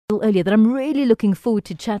earlier that I'm really looking forward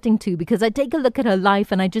to chatting to, because I take a look at her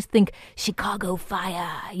life and I just think Chicago fire,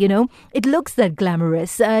 it looks that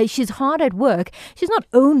glamorous. She's hard at work. She's not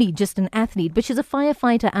only just an athlete, but she's a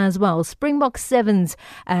firefighter as well, Springbok Sevens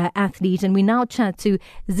athlete. And we now chat to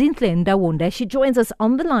Zinhle Ndawonde. She joins us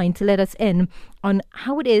on the line to let us in on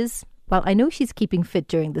how it is. Well, I know she's keeping fit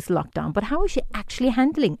during this lockdown, but how is she actually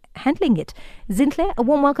handling it? Zinhle, a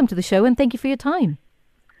warm welcome to the show and thank you for your time.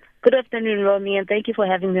 Good afternoon, Romy, and thank you for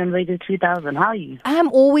having me on Radio 2000. How are you?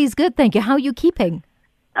 I'm always good, thank you. How are you keeping?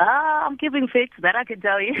 I'm keeping fit, that I can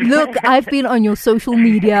tell you. Look, I've been on your social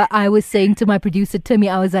media. I was saying to my producer, Timmy,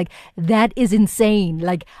 I was like, that is insane.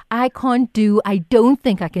 Like, I don't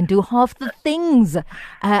think I can do half the things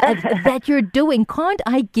that you're doing. Can't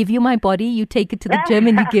I give you my body? You take it to the gym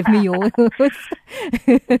and you give me yours.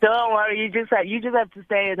 Don't worry, you just have to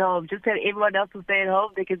stay at home. Just tell everyone else to stay at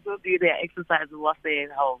home. They can still do their exercises while staying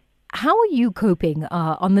at home. How are you coping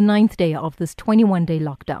on the 9th day of this 21-day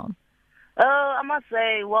lockdown? I must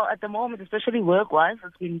say, well, at the moment, especially work-wise,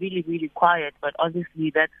 it's been really, really quiet. But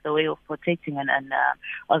obviously, that's the way of protecting and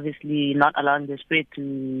obviously not allowing the spread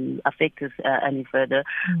to affect us any further.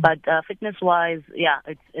 But fitness-wise, yeah,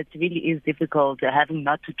 it really is difficult having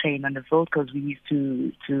not to train on the field, because we used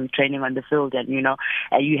to training on the field, and you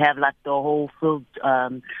have like the whole field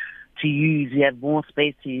to use, you have more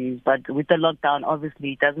space to use. But with the lockdown,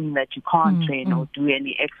 obviously, it doesn't mean that you can't train or do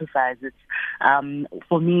any exercises.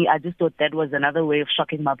 For me, I just thought that was another way of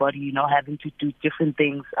shocking my body, having to do different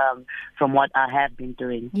things from what I have been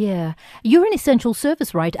doing. Yeah. You're an essential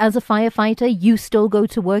service, right? As a firefighter, you still go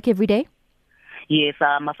to work every day? Yes,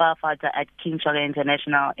 I'm a firefighter at King Shaka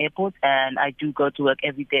International Airport, and I do go to work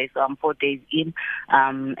every day. So I'm 4 days in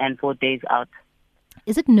and 4 days out.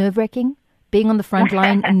 Is it nerve-wracking? Being on the front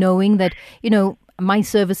line and knowing that, my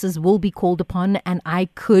services will be called upon and I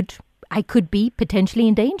could be potentially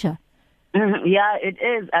in danger. Yeah, it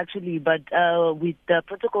is actually, but with the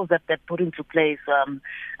protocols that they put into place,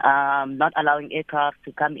 not allowing aircraft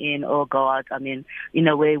to come in or go out, in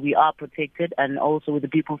a way we are protected, and also with the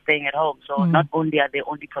people staying at home. So not only are they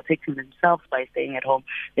only protecting themselves by staying at home,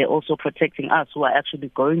 they're also protecting us who are actually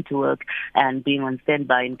going to work and being on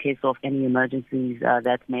standby in case of any emergencies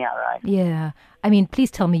that may arise. Yeah.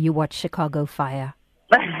 Please tell me you watch Chicago Fire.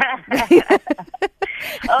 I'm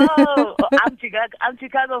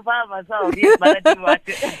Chicago fan myself, yes, but I do watch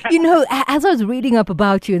it. As I was reading up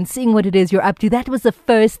about you and seeing what it is you're up to, that was the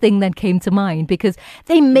first thing that came to mind, because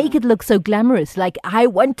they make it look so glamorous. Like, I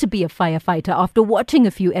want to be a firefighter after watching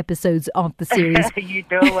a few episodes of the series. You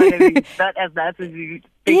don't want to be not as nice as you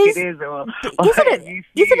think it is.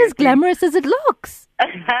 Is it as glamorous as it looks?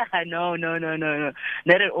 No. Not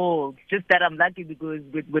at all. Just that I'm lucky because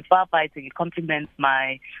with firefighting, it complements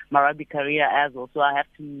my rugby career as well. So I have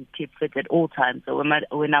to keep fit at all times. So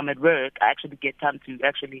when I'm at work, I actually get time to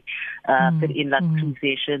actually fit in like 2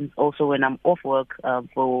 sessions. Also, when I'm off work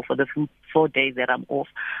for the 4 days that I'm off,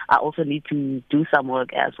 I also need to do some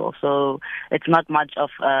work as well. So it's not much of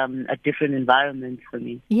a different environment for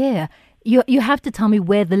me. Yeah. You have to tell me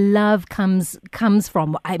where the love comes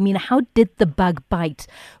from. How did the bug bite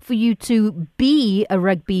for you to be a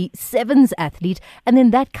rugby sevens athlete, and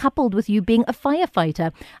then that coupled with you being a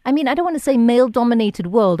firefighter? I don't want to say male-dominated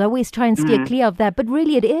world. I always try and steer clear of that, but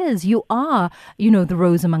really it is. You are, the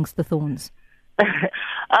rose amongst the thorns.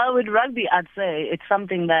 With rugby, I'd say it's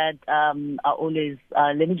something that I always,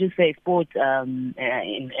 let me just say, sport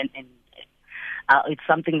it's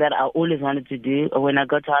something that I always wanted to do. When I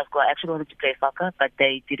got to high school, I actually wanted to play soccer, but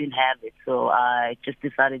they didn't have it. So I just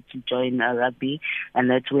decided to join rugby, and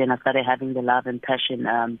that's when I started having the love and passion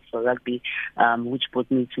for rugby, which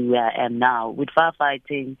brought me to where I am now. With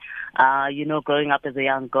firefighting, growing up as a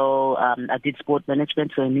young girl, I did sport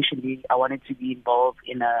management. So initially, I wanted to be involved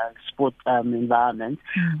in a sport environment.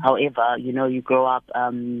 However, you grow up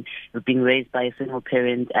you're being raised by a single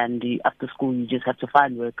parent, and after school, you just have to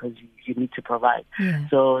find work because you need to provide. Yeah.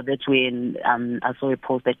 So that's when I saw a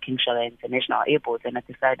post at King Shaka International Airport, and I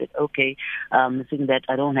decided, okay, seeing that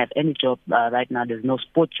I don't have any job right now, there's no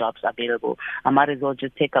sport jobs available, I might as well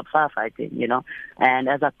just take up firefighting, And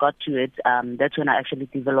as I got to it, that's when I actually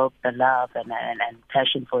developed the love and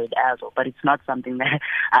passion for it as well. But it's not something that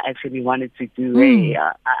I actually wanted to do.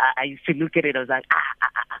 I used to look at it, I was like,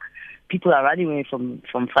 people are running away from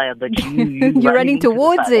fire, but you're running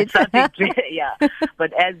towards it. Yeah.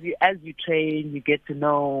 But as you train, you get to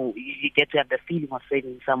know, you get to have the feeling of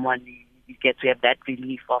saving someone. You get to have that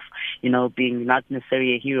relief of, being not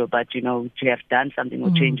necessarily a hero, but, to have done something or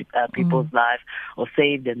changed people's life or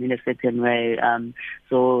saved them in a certain way.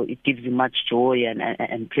 So it gives you much joy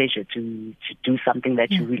and pleasure to do something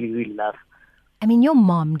that you really, really love. I mean, your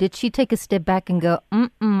mom, did she take a step back and go,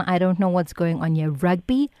 I don't know what's going on here?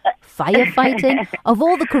 Rugby, firefighting, of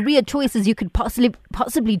all the career choices you could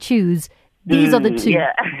possibly choose, these are the two.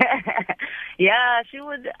 Yeah. Yeah,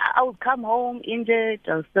 I would come home injured.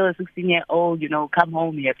 I was still a 16-year-old, come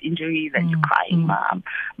home, you have injuries and you're crying,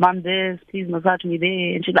 Mom this, please massage me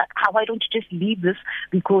there. And she's like, why don't you just leave this?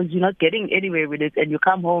 Because you're not getting anywhere with it and you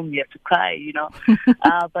come home, you have to cry,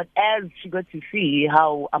 But as she got to see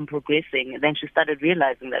how I'm progressing, then she started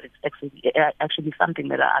realizing that it's actually something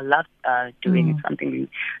that I love doing. It's something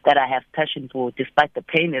that I have passion for, despite the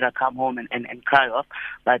pain that I come home and cry off.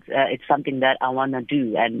 But it's something that I want to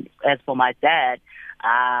do. And as for my dad,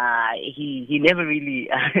 he never really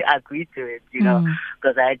agreed to it,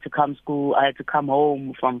 because I had to come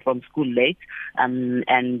home from school late, and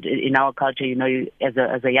in our culture,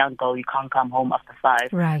 as a young girl, you can't come home after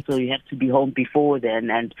 5, right? So you have to be home before then.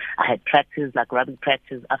 And I had practice, like rugby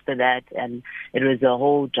practice, after that, and it was a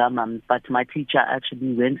whole drama. But my teacher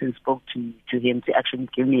actually went and spoke to him to actually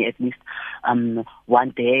give me at least 1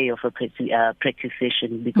 day of a practice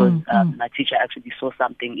session, because my teacher actually saw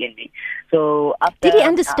something in me. So after, did he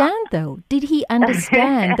understand though? Did he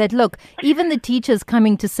understand that, look, even the teacher's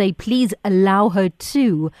coming to say, please allow her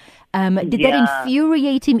to, did that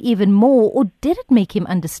infuriate him even more, or did it make him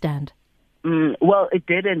understand? Well, it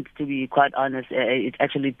didn't, to be quite honest. It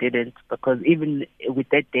actually didn't, because even with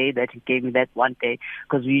that day that he gave me, that 1 day,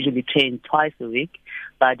 because we usually train twice a week,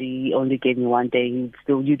 but he only gave me 1 day.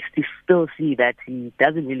 You'd still see that he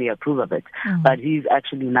doesn't really approve of it. But he's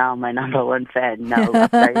actually now my number one fan now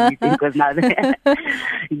after everything, because now that's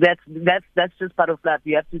just part of life.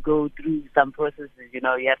 You have to go through some processes. You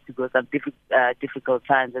have to go some difficult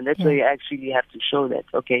times, and that's where you actually have to show that,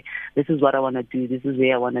 okay, this is what I want to do. This is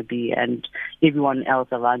where I want to be, and everyone else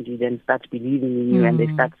around you then starts believing in you, and they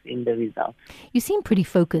start seeing the results. You seem pretty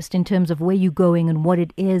focused in terms of where you're going and what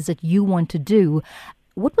it is that you want to do.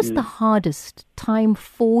 What was the hardest time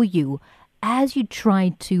for you as you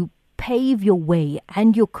tried to pave your way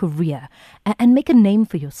and your career and make a name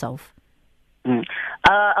for yourself?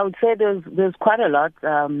 I would say there's quite a lot,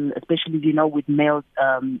 especially with male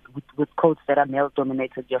with codes that are male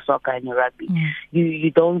dominated, your soccer and your rugby. You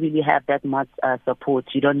don't really have that much support.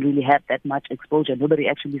 You don't really have that much exposure. Nobody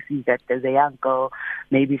actually sees that there's a young girl,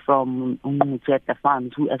 maybe from at the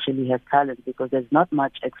farms, who actually has talent, because there's not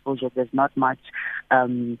much exposure. There's not much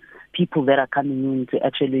people that are coming in to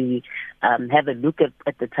actually have a look at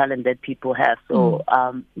the talent that people have. So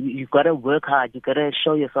you've got to work hard. You've got to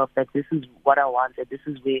show yourself that this is what I want, that this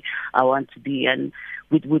is where I want to be. And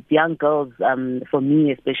with young girls, for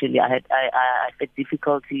me especially, I had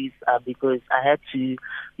difficulties because you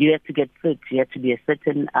had to get fit. You had to be a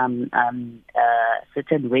certain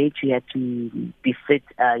weight. You had to be fit.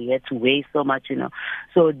 You had to weigh so much,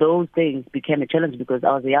 So those things became a challenge, because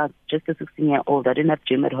I was just a 16-year-old. I didn't have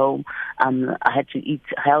gym at home. I had to eat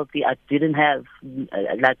healthy. I didn't have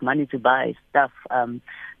money to buy stuff,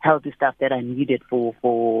 healthy stuff that I needed for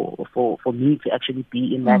me to actually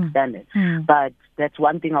be in that standard. But that's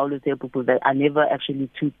one thing I always tell people, that I never actually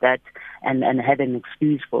took that and had an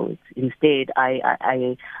excuse for it. Instead,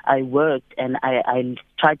 I worked, and I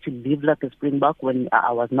tried to live like a Springbok when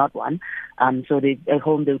I was not one. So at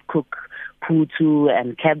home they would cook putu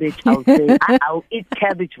and cabbage. I would say I'll eat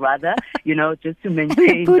cabbage rather, just to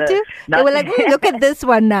maintain putu? They were like, look at this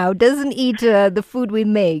one now, doesn't eat the food we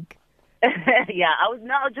make. Yeah, I'll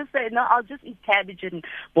just eat cabbage and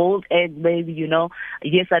boiled egg, maybe,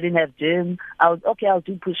 Yes, I didn't have gym. I'll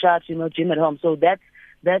do push-ups, gym at home. So that's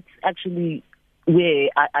actually where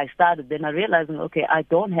I started. Then I realized, okay, I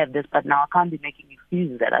don't have this, but now I can't be making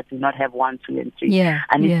excuses that I do not have 1, 2, and 3. Yeah,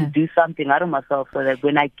 I need to do something out of myself, so that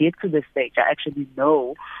when I get to the stage, I actually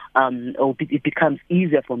know, or it becomes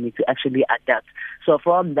easier for me to actually adapt. So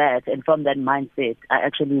from that and from that mindset, I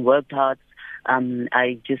actually worked hard.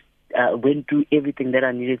 I just went through everything that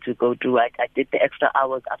I needed to go through. I did the extra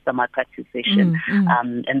hours after my practice session,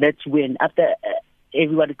 and that's when, after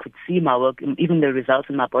everybody could see my work, even the results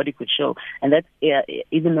in my body could show. And that's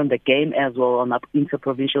even on the game as well, on my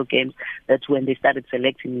inter-provincial games, that's when they started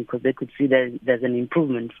selecting me, because they could see that there's an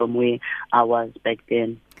improvement from where I was back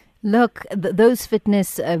then. Look, those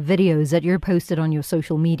fitness videos that you're posted on your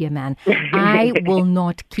social media, man, I will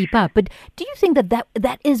not keep up. But do you think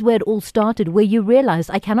that is where it all started, where you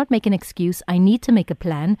realized I cannot make an excuse, I need to make a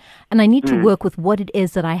plan, and I need to work with what it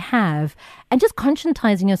is that I have, and just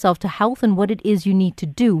conscientizing yourself to health and what it is you need to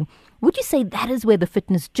do? Would you say that is where the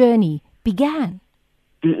fitness journey began?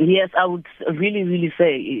 Yes, I would really, really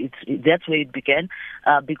say that's where it began,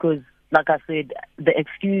 because like I said, the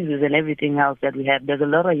excuses and everything else that we have, there's a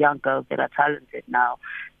lot of young girls that are talented now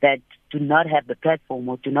that do not have the platform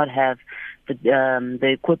or do not have the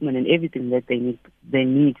equipment and everything that they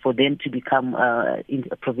need for them to become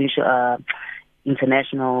provincial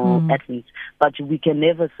international athletes. But we can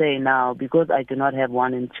never say now, because I do not have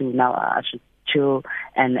 1 and 2, now I should chill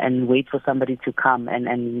and wait for somebody to come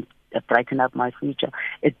and brighten up my future.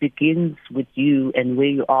 It begins with you and where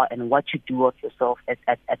you are and what you do of yourself at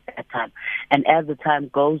that time. And as the time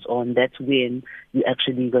goes on, that's when you're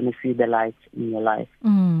actually going to see the light in your life.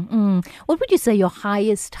 What would you say your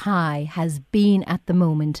highest high has been at the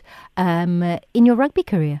moment in your rugby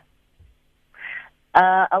career?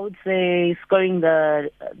 I would say scoring the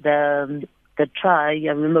try.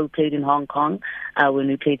 I remember we played in Hong Kong when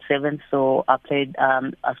we played sevens. So I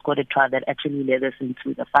scored a try that actually led us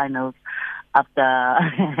into the finals after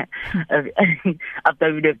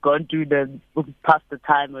after we'd have gone through past the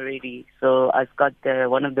time already. So I got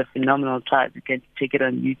one of the phenomenal tries. You can check it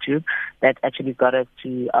on YouTube. That actually got us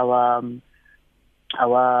to our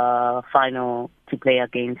final to play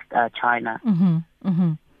against China.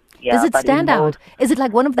 Yeah, does it stand out? Is it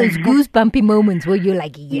like one of those goosebumpy moments where you're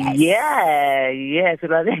like, yes? Yeah, yes.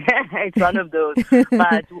 It's one of those.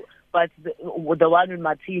 But the one with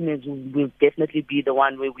my team will definitely be the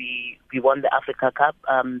one where we won the Africa Cup.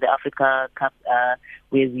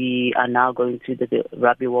 Where we are now going to the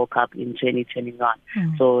Rugby World Cup in 2021.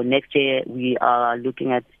 So next year we are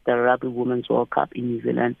looking at the Rugby Women's World Cup in New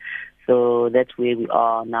Zealand. So that's where we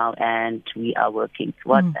are now, and we are working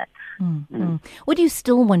towards that. What do you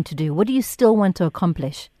still want to do? What do you still want to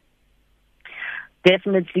accomplish?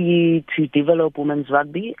 Definitely to develop women's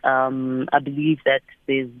rugby. I believe that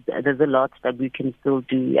there's a lot that we can still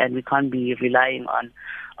do, and we can't be relying on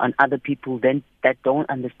other people that don't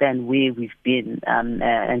understand where we've been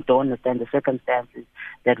and don't understand the circumstances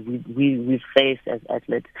that we face as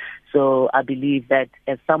athletes. So I believe that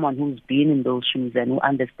as someone who's been in those shoes and who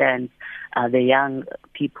understands the young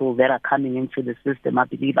people that are coming into the system, I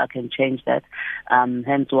believe I can change that.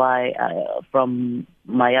 Hence why from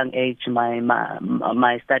my young age,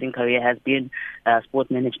 my studying career has been sport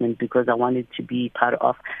management, because I wanted to be part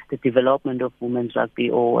of the development of women's rugby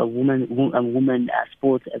or women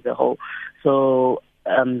sports as a whole. So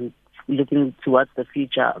looking towards the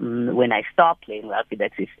future, when I stop playing rugby,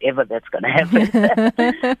 that's if ever that's going to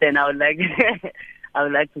happen, then I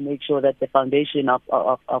would like to make sure that the foundation of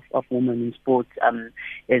women in sports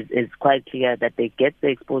is quite clear, that they get the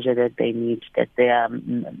exposure that they need, that they are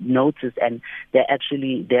noticed, and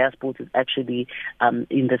their sport is actually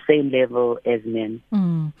in the same level as men.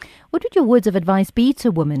 What would your words of advice be to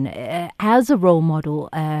women as a role model,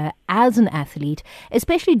 as an athlete,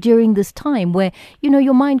 especially during this time where,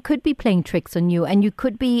 your mind could be playing tricks on you and you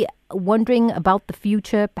could be wondering about the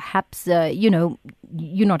future? Perhaps, you're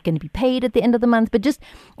not going to be paid at the end of the month, but just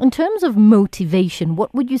in terms of motivation,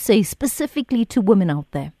 what would you say specifically to women out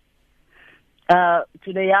there?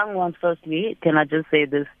 To the young ones, firstly, can I just say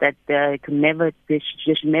this, that they should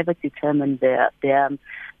never determine their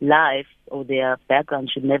life or their background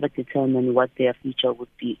should never determine what their future would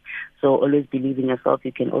be. So always believe in yourself.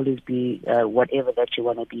 You can always be whatever that you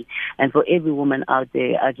want to be. And for every woman out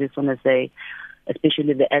there, I just want to say,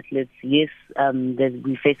 especially the athletes, yes,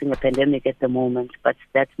 we're facing a pandemic at the moment, but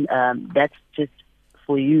that's just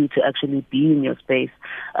for you to actually be in your space.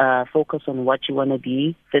 Focus on what you want to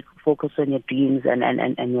be. Focus on your dreams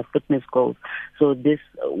and your fitness goals. So this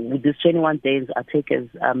 21 days, I take as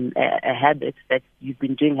a habit that you've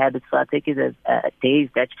been doing habits. So I take it as days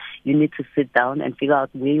that you need to sit down and figure out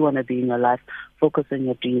where you want to be in your life. Focus on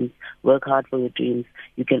your dreams. Work hard for your dreams.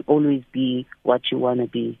 You can always be what you want to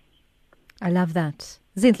be. I love that.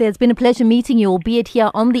 Zinhle, it's been a pleasure meeting you, albeit here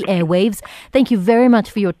on the airwaves. Thank you very much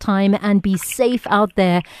for your time, and be safe out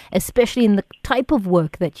there, especially in the type of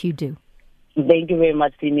work that you do. Thank you very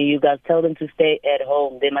much, Timmy. You guys tell them to stay at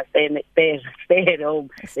home. They must stay at home.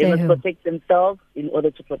 They must protect themselves in order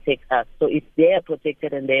to protect us. So if they are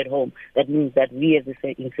protected and they're at home, that means that we as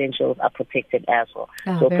essentials are protected as well.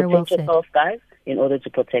 So protect yourself, guys, in order to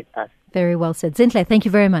protect us. Very well said. Zinhle, thank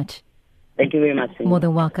you very much. Thank you very much. More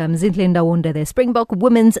than welcome. Zinhle Ndawonde, the Springbok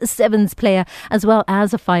Women's Sevens player, as well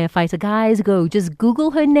as a firefighter. Guys, just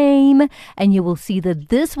Google her name and you will see that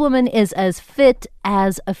this woman is as fit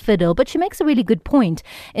as a fiddle. But she makes a really good point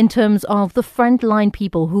in terms of the frontline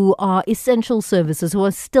people who are essential services, who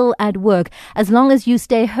are still at work. As long as you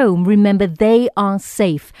stay home, remember they are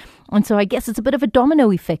safe. And so I guess it's a bit of a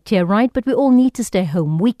domino effect here, right? But we all need to stay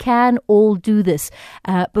home. We can all do this,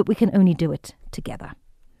 but we can only do it together.